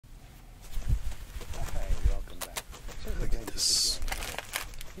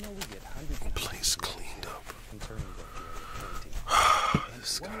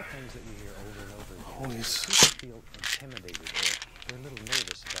guy. One of the things that you hear over and over again Always. is people feel intimidated or they're a little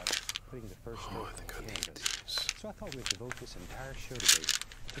nervous about putting the first stroke I think on I need canvas. these. So I thought we'd devote this entire show today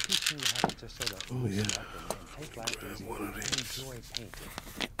to teaching you how to just sort of loosen up and take life easy and enjoy painting.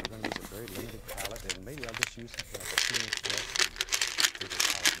 We're going to use a very limited palette, and maybe I'll just use something like a clean brush with a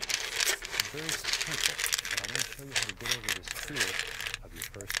palette knife. It's very simple, but I want to show you how to get over this fear of your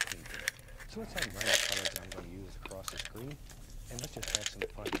first painting. So let's have run the colors that I'm going to use across the screen, and let's just have some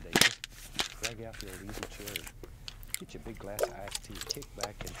fun today. Just drag out your easy chair and get your big glass of iced tea, kick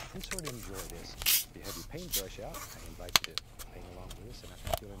back, and sort of enjoy this. If you have your paintbrush out, I invite you to paint along with us, and I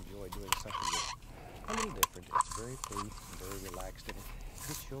think you'll enjoy doing something that's a little different. It's very free, very relaxed, and it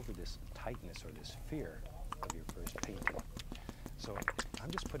gets you over this tightness or this fear of your first painting. So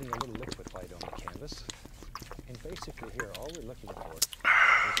I'm just putting a little liquid white on the canvas, and basically here all we're looking for is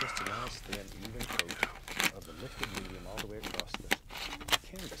just a nice thin even coat of the liquid medium all the way across the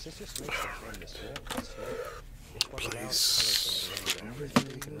canvas. This just makes the canvas wet and slow. It's what allows color to everything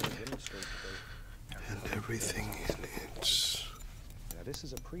and everything in it. Now this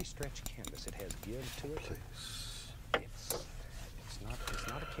is a pre-stretched canvas. It has give to it. It's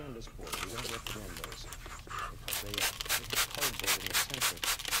not a canvas board. We don't recommend those because they are cardboard in the center.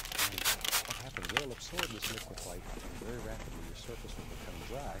 And what happens? They'll absorb this liquid white and very rapidly. Your surface will become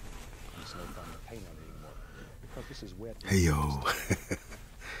dry, and it's no fun to paint on it anymore because this is wet. Hey yo.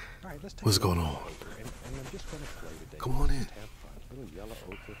 All right, let's take What's going on? And I'm just going to play today. Come on in. Just have fun. Little yellow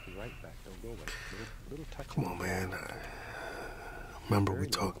ochre, be right back. Don't go away. Little touch. Come on, man. Remember we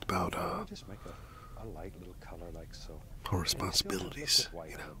talked about just make a light little color like so. our responsibilities,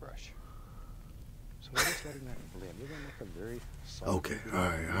 you know. Brush. So we're just letting that blend. We're gonna make a very soft. Okay, all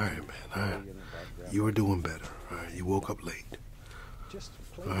right, man. All right. You were doing better. All right, you woke up late. Just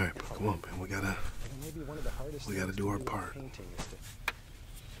all right, but come on, man. We gotta do our part.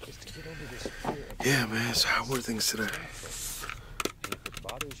 Is to get over this fear of yeah, man. So how were things today? and if it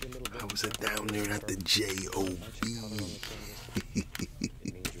bothers you a little bit, How was it down there at the JOB?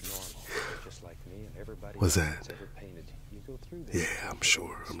 What's that? Yeah, I'm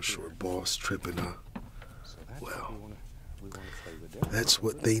sure. Boss tripping, huh? Well, that's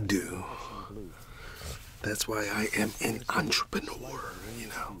what they do. That's why I am an entrepreneur, you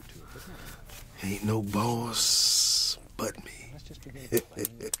know. Ain't no boss but me.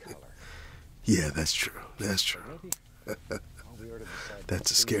 Yeah, that's true. That's true.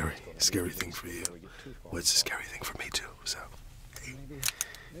 That's a scary thing for you. Well, it's a scary thing for me too. So, hey,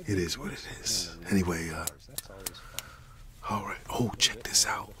 it is what it is. Anyway, all right. Oh, check this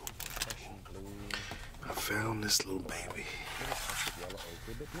out. I found this little baby.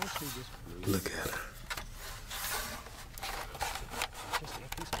 Look at her.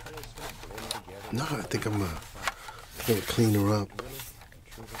 No, I think I'm gonna clean her up.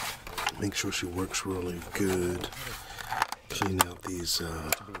 Make sure she works really good. Clean out these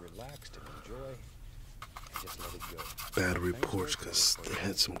battery ports because they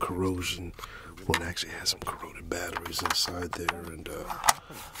had some corrosion. Well, it actually had some corroded batteries inside there, and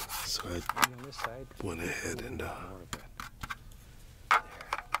so I went ahead and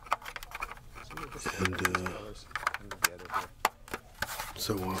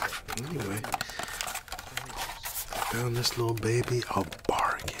so anyway, found this little baby a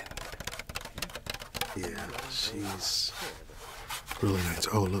bargain. Yeah, she's really nice.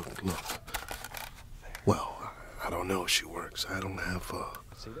 Oh, look. Well, I don't know if she works. I don't have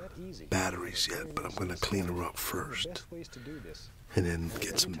batteries yet, but I'm going to clean her up first. And then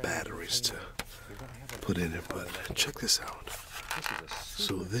get some batteries to put in it. But check this out.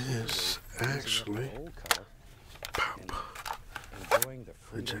 So this actually,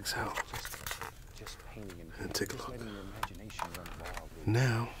 it checks out. And take a look.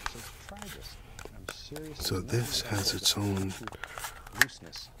 Now, so this has its own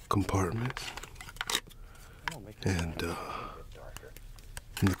compartment, and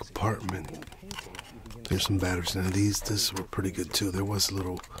in the compartment there's some batteries. Now these were pretty good too. There was a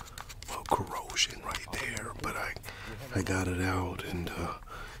little corrosion right there, but I got it out, and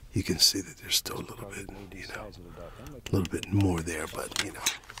you can see that there's still a little bit, you know, a little bit more there, but you know,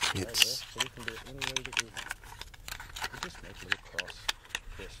 it's.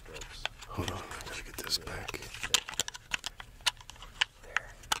 Hold on, I gotta get this back.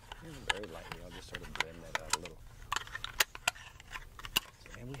 Very lightly, I'll just sort of blend that out a little.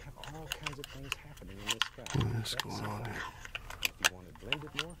 And we have all kinds of things happening in this sky. What's going on here? If you want to blend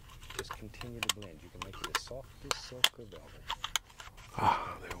it more, just continue to blend. You can make it as soft as silk or velvet.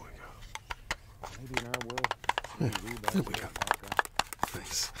 Ah, there we go. Maybe in our world, there we go.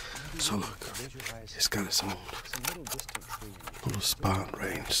 Nice. So look, it's got its own little spot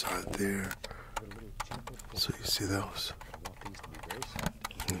right inside there. So you see those?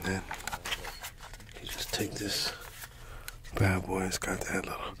 And then you just take this bad boy, it's got that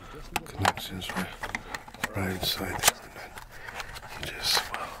little connections right inside there. And then you just,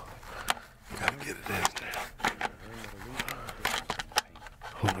 well, you gotta get it in there.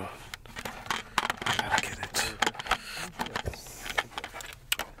 Hold on. I gotta get it.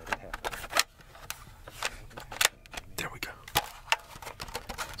 There we go.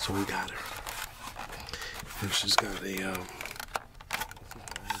 So we got her. And she's got a,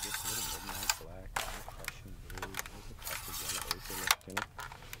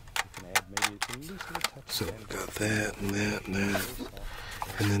 so we got that and that and that.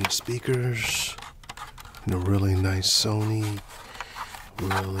 And then the speakers. And a really nice Sony.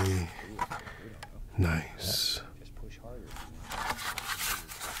 Really nice.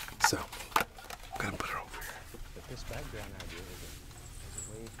 So, I'm gonna put her over here. But this background idea is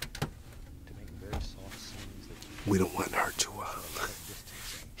a way to make very soft scenes that We don't want her to,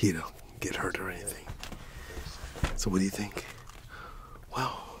 get hurt or anything. So what do you think?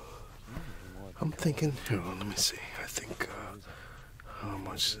 Well, I'm thinking, here, let me see. I think, how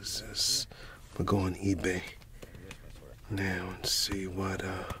much is this? We'll go on eBay now and see what,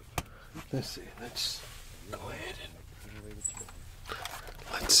 let's see, let's go ahead and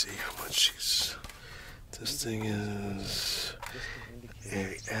let's see how much she's, this thing is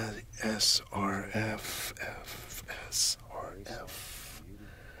a SRF,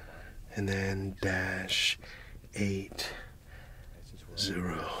 and then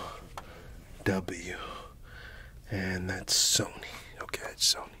 -80W, and that's Sony. Okay,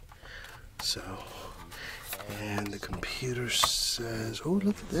 it's Sony. So, and the computer says, oh,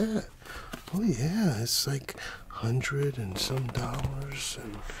 look at that. Oh yeah, it's like $100 and some,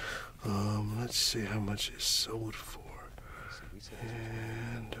 and let's see how much it's sold for.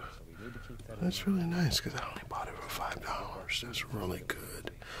 And that's really nice because I only bought it for $5. That's really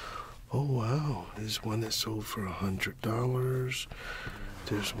good. Oh wow, there's one that sold for $100.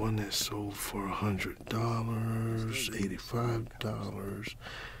 There's one that sold for $100, $85,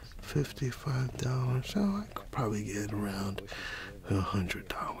 $55. So I could probably get around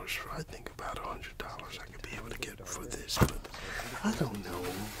 $100. I think about $100 I could be able to get for this, but I don't know.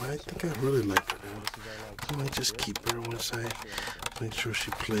 I think I really like her now. I might just keep her once I make sure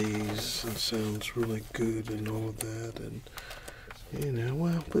she plays and sounds really good and all of that. And you know,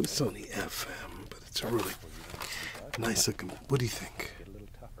 well, but it's only FM, but it's a really nice looking. What do you think?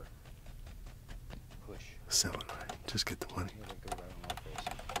 Sell it, right? Just get the money.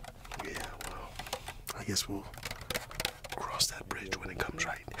 Yeah, well, I guess we'll cross that bridge when it comes,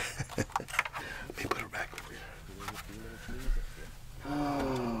 right? Let me put her back over here.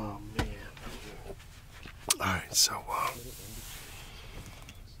 Oh, man. Alright, so,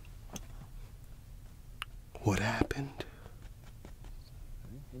 what happened?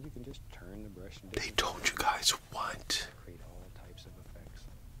 And you can just turn the brush and they told you guys what? Create all types of effects.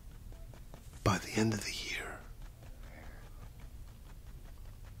 By the end of the year.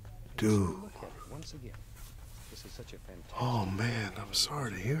 Dude. Once again, this is such a fantastic. Oh man, I'm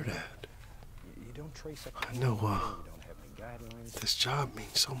sorry to hear that. You don't trace up. I know, you don't have any guidelines. This job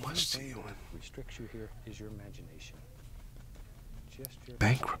means so much to you. And restricts you here is your imagination. Just your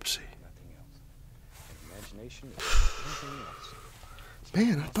bankruptcy. Nothing else. And imagination is anything else.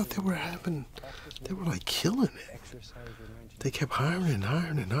 Man, I thought they were like killing it. They kept hiring and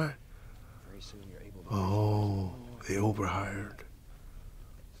hiring and hiring. Oh, they overhired,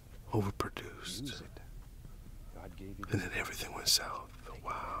 overproduced, and then everything went south.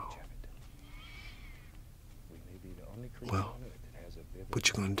 Wow. Well, what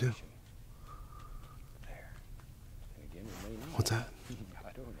you gonna do? What's that?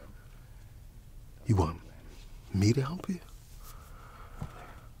 You want me to help you?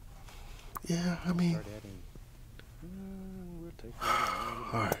 Yeah, I mean,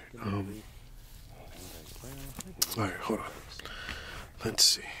 alright, alright, hold on. Let's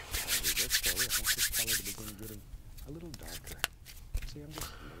see.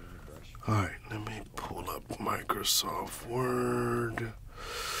 Alright, let me pull up Microsoft Word.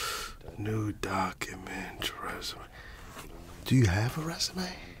 New document, resume. Do you have a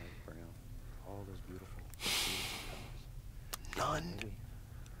resume? None.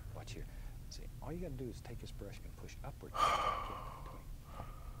 Watch here. See, all you gotta do is take this brush and push upward. Look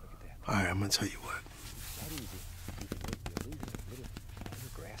at that. Alright, I'm gonna tell you what. That easy. You can make the illusion of little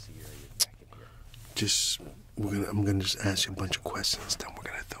grassy area back in here. Just I'm gonna just ask you a bunch of questions, then we're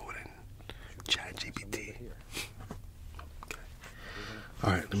gonna throw it in ChatGPT. Okay. All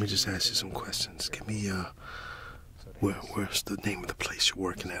right, let me just ask you some questions. Give me, where's the name of the place you're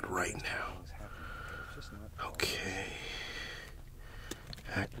working at right now? Okay.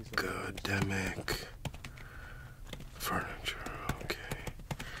 Academic furniture. Okay.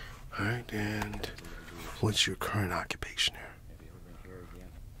 All right, and what's your current occupation here?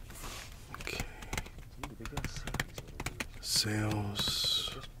 Okay.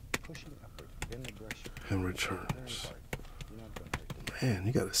 Sales and returns. Man,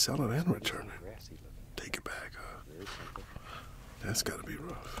 you gotta sell it and return it. Take it back, huh? That's gotta be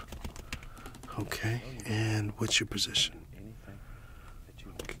rough. Okay, and what's your position?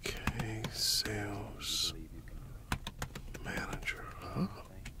 Okay, sales manager, huh?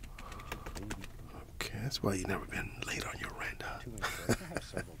 Okay, that's why you never been late on your rent, huh?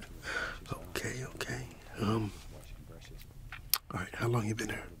 Okay. All right, how long you been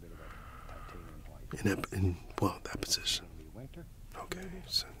there? In that position? Okay,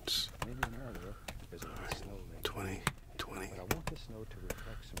 since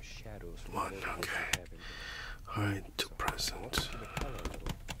 2021, okay. All right, to present.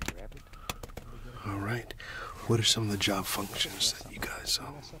 All right, what are some of the job functions that you guys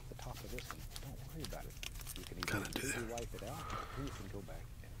kind of do there?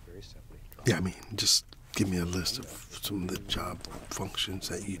 Yeah, I mean, just give me a list of some of the job functions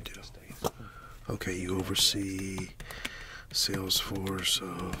that you do. Okay, you oversee sales force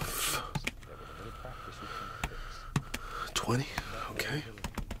of 20, okay.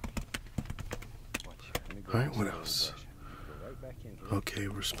 All right, what else? Okay,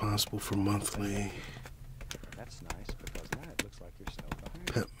 responsible for monthly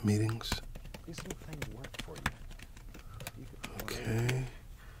PEP meetings. Okay,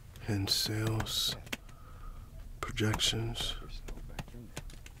 and sales projections.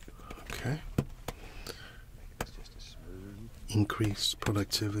 Okay. Increased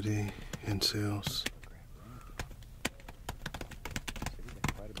productivity in sales.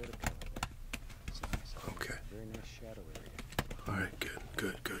 Okay. All right, good.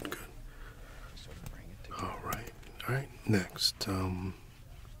 All right, next.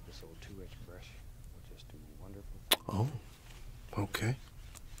 Oh, okay.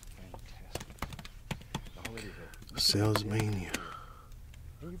 Sales Mania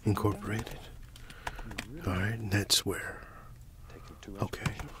Incorporated. All right, NetSwear.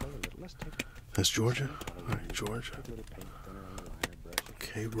 Okay. That's Georgia? All right, Georgia.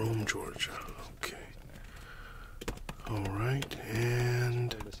 Okay, Rome, Georgia. Okay. All right,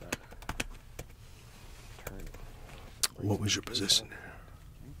 and what was your position there?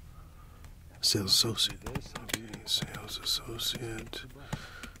 Sales associate. Okay, sales associate.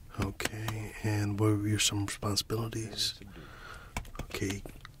 Okay, and what were some responsibilities? Okay,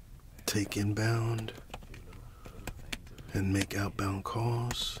 take inbound and make outbound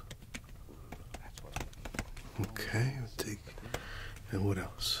calls. Okay, and what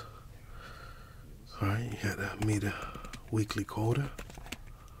else? All right, you had to meet a weekly quota.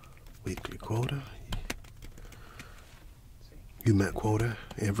 You met quota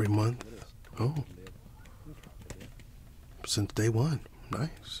every month? Oh, since day one.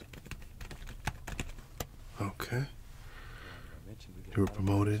 Nice. Okay. You were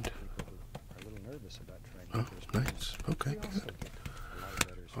promoted. Oh, nice. Okay, good.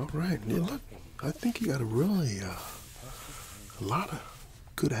 All right. Yeah, look, I think you got a lot of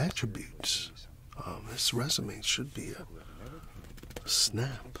good attributes. This resume should be a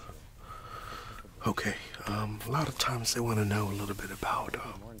snap. Okay. A lot of times they want to know a little bit about,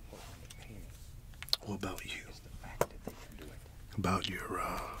 about you. About your,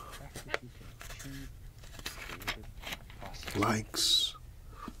 likes.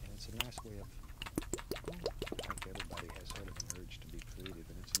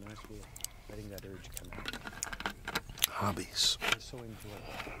 Hobbies.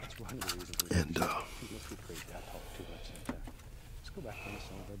 And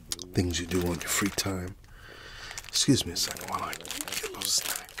things you do on your free time. Excuse me a second while I get a little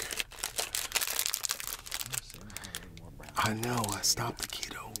snack. I know I stopped the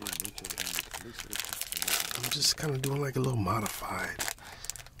keto, but I'm just kind of doing like a little modified,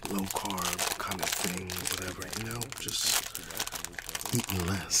 low carb kind of thing, whatever, you know, just eating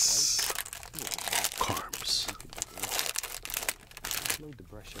less carbs.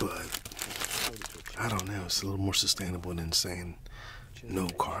 But I don't know, it's a little more sustainable than saying no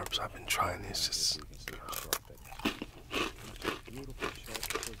carbs. I've been trying this, just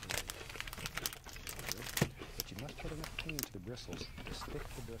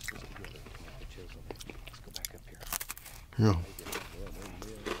yeah.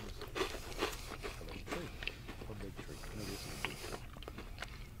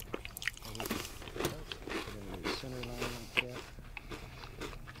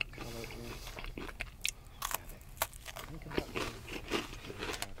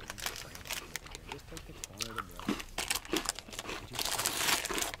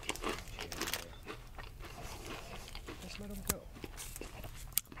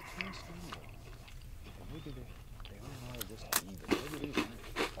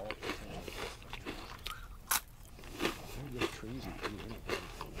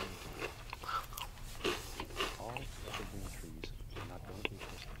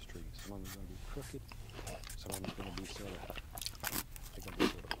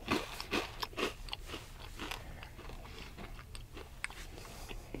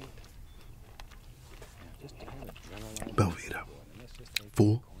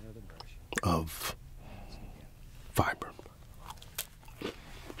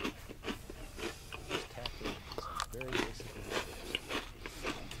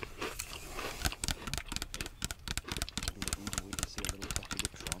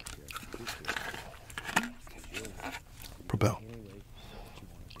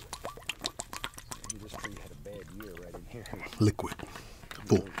 liquid,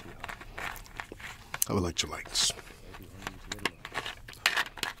 full of electrolytes.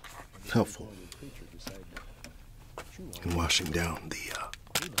 Helpful in washing down the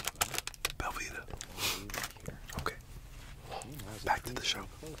Belvita. Okay, back to the show.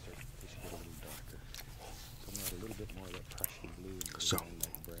 So,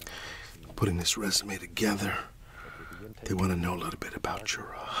 putting this resume together, they want to know a little bit about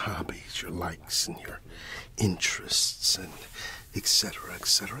your hobbies, your likes, and your interests, and etc.,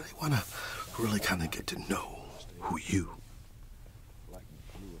 etc. They want to really kind of get to know who you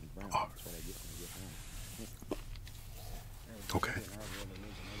are. Okay.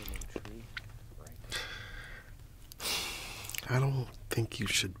 I don't think you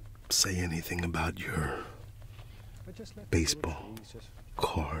should say anything about your baseball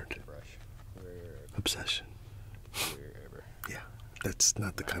card obsession. Yeah, that's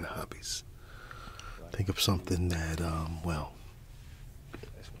not the kind of hobbies. Think of something that, well,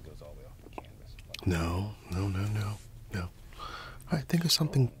 no. All right, think of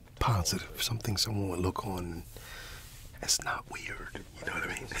something positive, something someone would look on as not weird, you know what I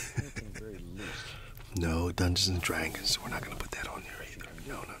mean? No, Dungeons and Dragons, we're not going to put that on there either.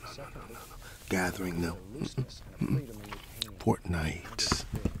 No. Gathering, no. Fortnite,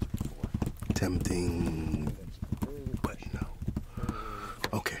 tempting, but no.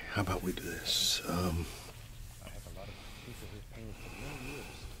 Okay, how about we do this?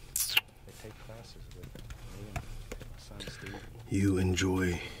 You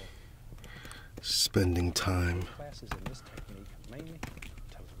enjoy spending time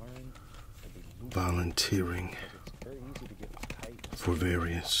volunteering for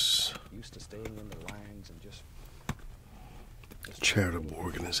various charitable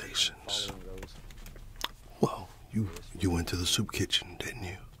organizations. Well, you went to the soup kitchen, didn't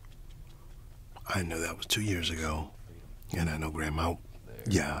you? I know that was 2 years ago, and I know Grandma.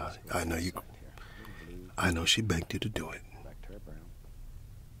 Yeah, I know you. I know she begged you to do it,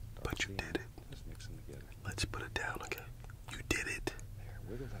 but you did it. Let's put it down, okay? You did it.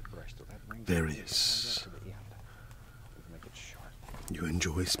 Various. You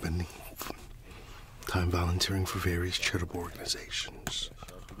enjoy spending time volunteering for various charitable organizations.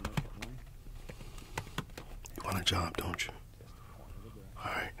 You want a job, don't you?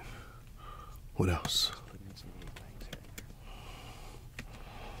 All right. What else?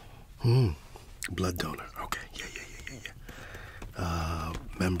 Blood donor. Okay. Yeah.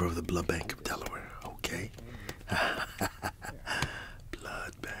 Member of the Blood Bank of Delaware. Okay.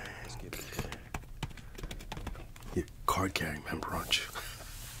 Blood Bank. You're a card-carrying member, aren't you?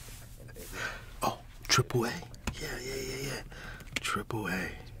 Oh, AAA? Yeah. AAA.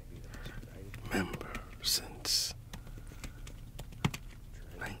 Member since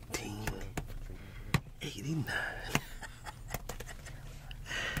 1989.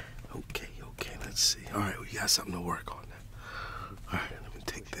 Okay, let's see. All right, we got something to work on now. All right, let me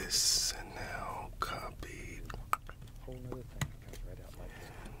take this and now copy. And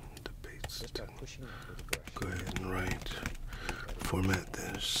paste. Go ahead and write. Format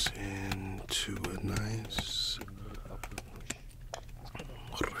this into a nice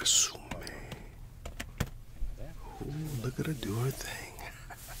resume. Ooh, look at her do her thing.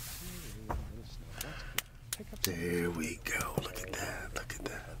 There we go. Look at that.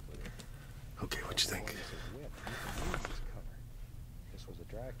 Okay, what you think?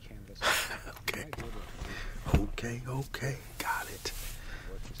 Okay.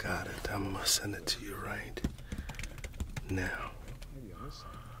 Got it. I'm gonna send it to you right now.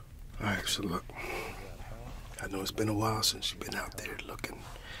 Alright, so look. I know it's been a while since you've been out there looking.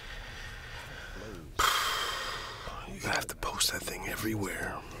 You have to post that thing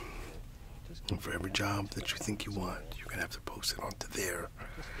everywhere. And for every job that you think you want, you're going to have to post it onto their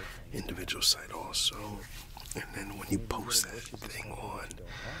individual site also. And then when you post that thing on,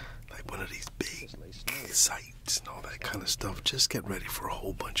 like one of these big sites and all that kind of stuff, just get ready for a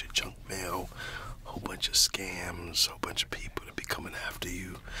whole bunch of junk mail, a whole bunch of scams, a whole bunch of people to be coming after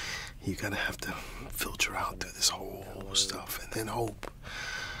you. You're going to have to filter out through this whole stuff and then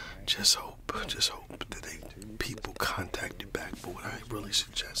just hope that people contact you back. But what I really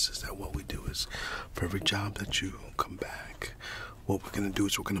suggest is that what we do is, for every job that you come back, what we're going to do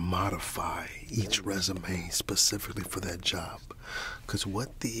is we're going to modify each resume specifically for that job. Because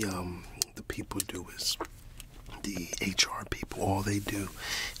what the people do is, the HR people, all they do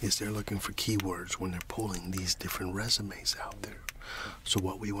is they're looking for keywords when they're pulling these different resumes out there. So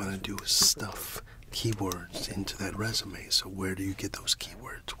what we want to do is stuff keywords into that resume. So where do you get those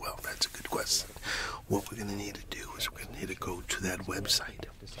keywords? Well, that's a good question. What we're going to need to do is we're going to need to go to that website.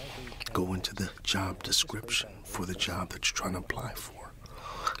 Go into the job description for the job that you're trying to apply for.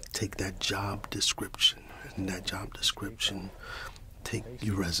 Take that job description, and that job description, take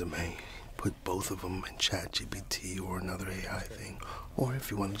your resume, put both of them in ChatGPT or another AI thing, or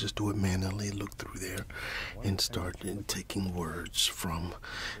if you want to just do it manually, look through there and start taking words from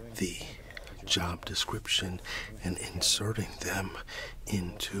the job description and inserting them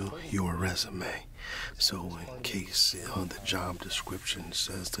into your resume. So in case the job description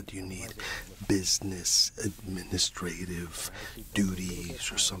says that you need business administrative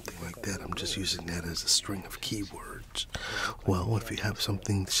duties or something like that, I'm just using that as a string of keywords. Well, if you have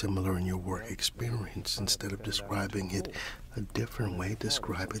something similar in your work experience, instead of describing it a different way,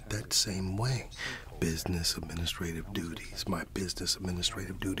 describe it that same way. Business administrative duties. My business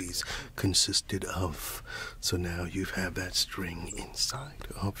administrative duties consisted of. So now you have that string inside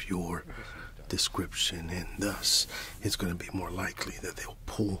of your description, and thus it's going to be more likely that they'll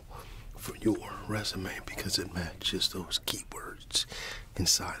pull for your resume because it matches those keywords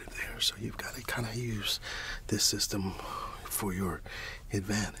inside of there. So you've got to kind of use this system for your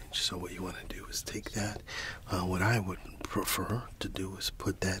advantage. So what you want to do is take that. What I would prefer to do is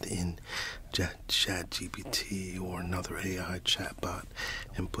put that in ChatGPT or another AI chatbot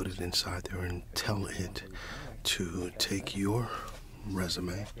and put it inside there and tell it to take your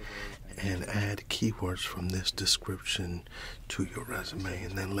resume and add keywords from this description to your resume,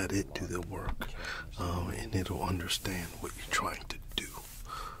 and then let it do the work, and it'll understand what you're trying to do.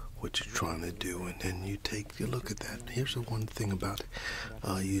 And then you look at that. Here's the one thing about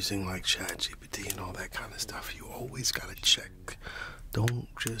using like ChatGPT and all that kind of stuff. You always got to check. Don't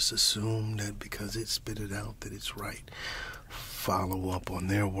just assume that because it spit it out that it's right. Follow up on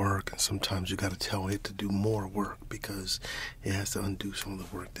their work, and sometimes you got to tell it to do more work because it has to undo some of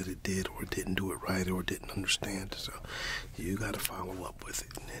the work that it did, or didn't do it right, or didn't understand. So you got to follow up with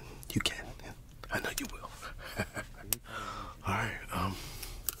it, and you can. And I know you will. All right.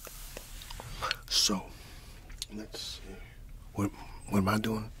 So let's see. What am I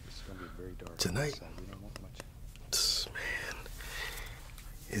doing tonight? Man,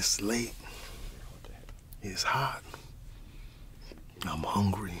 it's late. It's hot. I'm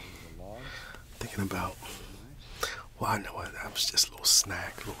hungry. Thinking about, well, I know I was just a little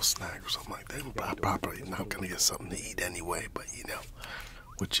snack or something like that. But I'm probably not gonna get something to eat anyway. But you know,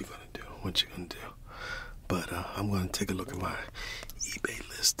 what you gonna do? But I'm gonna take a look at my eBay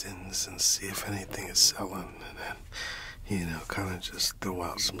listings and see if anything is selling, and then, you know, kind of just throw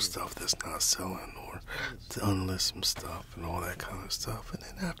out some stuff that's not selling, or to unlist some stuff and all that kind of stuff. And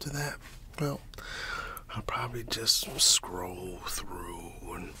then after that, well, I'll probably just scroll through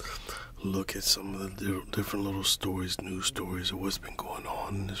and look at some of the different little stories, news stories of what's been going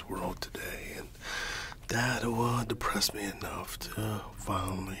on in this world today, and that'll depress me enough to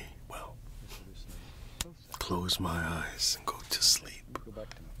finally, well, close my eyes and go to sleep.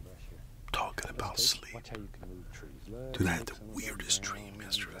 Talking about sleep. Dude, I had the weirdest dream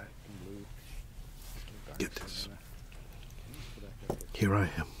yesterday. Get this. Here I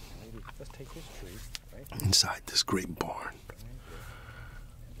am. Inside this great barn.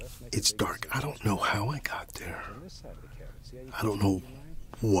 It's dark. I don't know how I got there. I don't know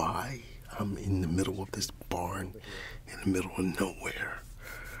why I'm in the middle of this barn, in the middle of nowhere.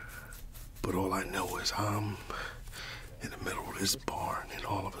 But all I know is I'm in the middle of this barn, and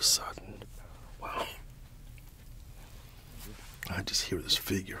all of a sudden, wow, I just hear this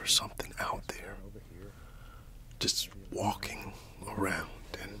figure or something out there, just walking around,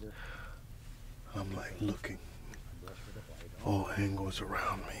 and I'm like looking all angles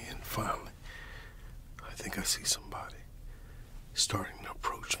around me, and finally, I think I see somebody starting to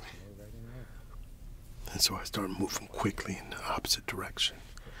approach me. And so I start moving quickly in the opposite direction.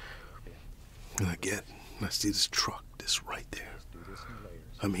 And I see this truck that's right there.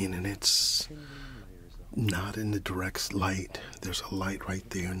 I mean, and it's not in the direct light. There's a light right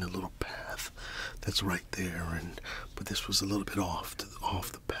there in the little path that's right there, but this was a little bit off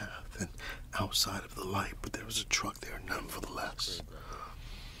the path and outside of the light, but there was a truck there nonetheless.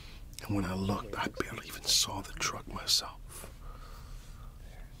 And when I looked, I barely even saw the truck myself.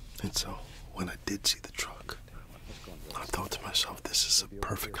 And so when I did see the truck, I thought to myself, this is a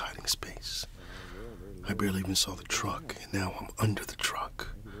perfect hiding space. I barely even saw the truck, and now I'm under the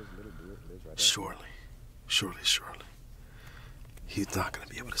truck. Surely, he's not going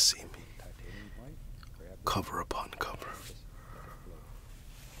to be able to see me. Cover upon cover.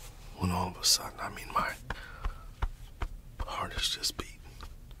 When all of a sudden, I mean, my heart is just beating.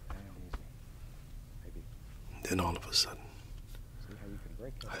 And then all of a sudden,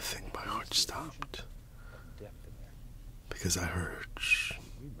 I think my heart stopped. Because I heard, shh,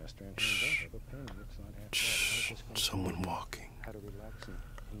 You messed around here and don't have a painting. It's not half bad. How's this gonna Someone feel? walking How to relax and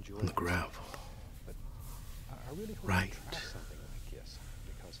enjoy on the it. gravel But I really hope right you try something like this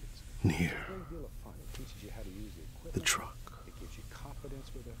because it's near a great deal of fun. It teaches you how to use the equipment. the truck. It gives you confidence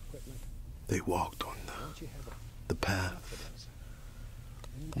with the equipment. They walked on Once you have the path, confidence,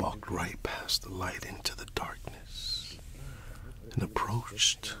 then you can walked do right past the light into the darkness, and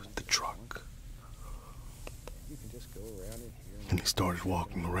approached the truck. You can just go around in here And he started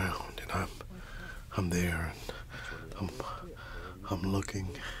walking around, and I'm there, and I'm looking,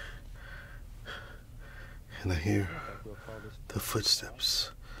 and I hear the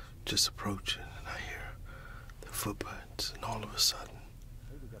footsteps just approaching, and I hear the footprints, and all of a sudden,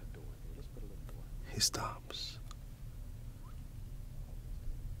 he stops.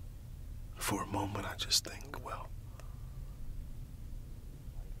 For a moment, I just think, well,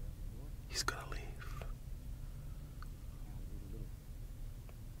 he's gonna leave.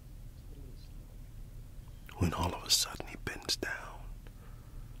 When all of a sudden he bends down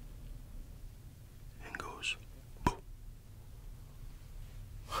and goes, boom.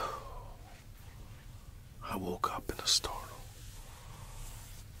 I woke up in a startle.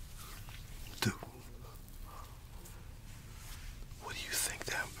 Dude, what do you think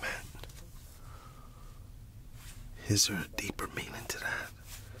that meant? Is there a deeper meaning to that?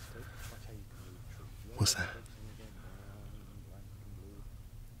 What's that?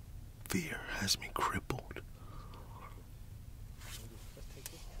 Fear has me crippled.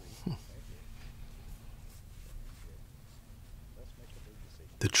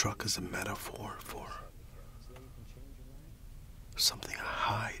 The truck is a metaphor for something I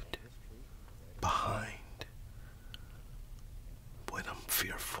hide behind when I'm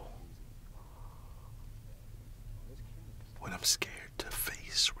fearful, when I'm scared to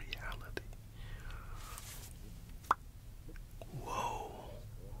face reality. Whoa.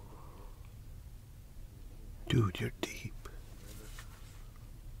 Dude, you're deep.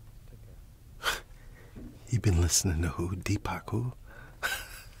 You've been listening to who? Deepak who?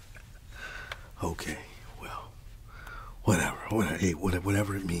 Okay, well,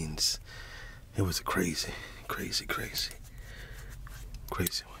 whatever it means. It was a crazy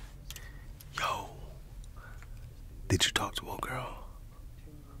one. Yo, did you talk to old girl?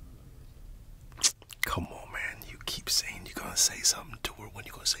 Come on, man, you keep saying you're gonna say something to her. When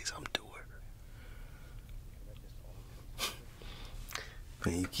you gonna say something to her?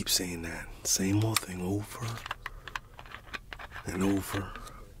 Man, you keep saying that same old thing over and over.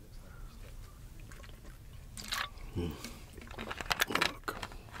 Look.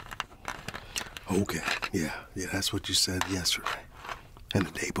 Okay, yeah, that's what you said yesterday, and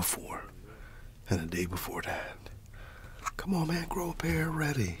the day before, and the day before that. Come on, man, grow a pair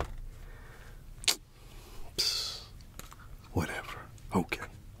already. Psst. Whatever. Okay.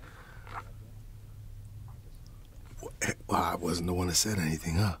 Well, I wasn't the one that said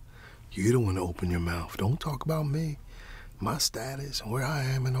anything, huh? You don't want to open your mouth. Don't talk about me, my status, and where I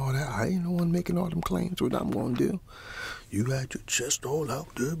am, and all that. I ain't the one making all them claims. What I'm gonna do? You had your chest all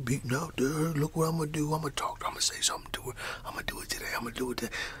out there, beating out there. Look what I'm gonna do. I'm gonna talk to her. I'm gonna say something to her. I'm gonna do it today. I'm gonna do it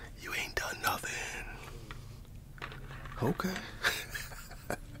today. You ain't done nothing. Okay.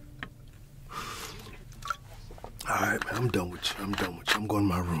 All right, man. I'm done with you. I'm going to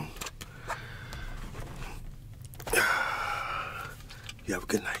my room. You have a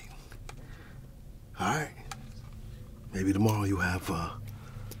good night. All right. Maybe tomorrow you have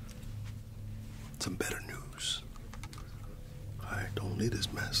some better news. All right. Don't leave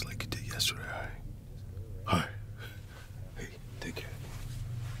this mess like you did yesterday. All right. All right. Hey, take care.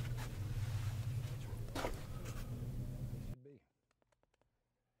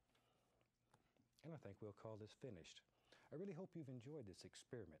 And I think we'll call this finished. I really hope you've enjoyed this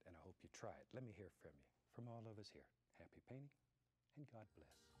experiment, and I hope you try it. Let me hear from you. From all of us here, happy painting, and God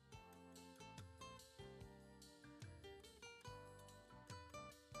bless.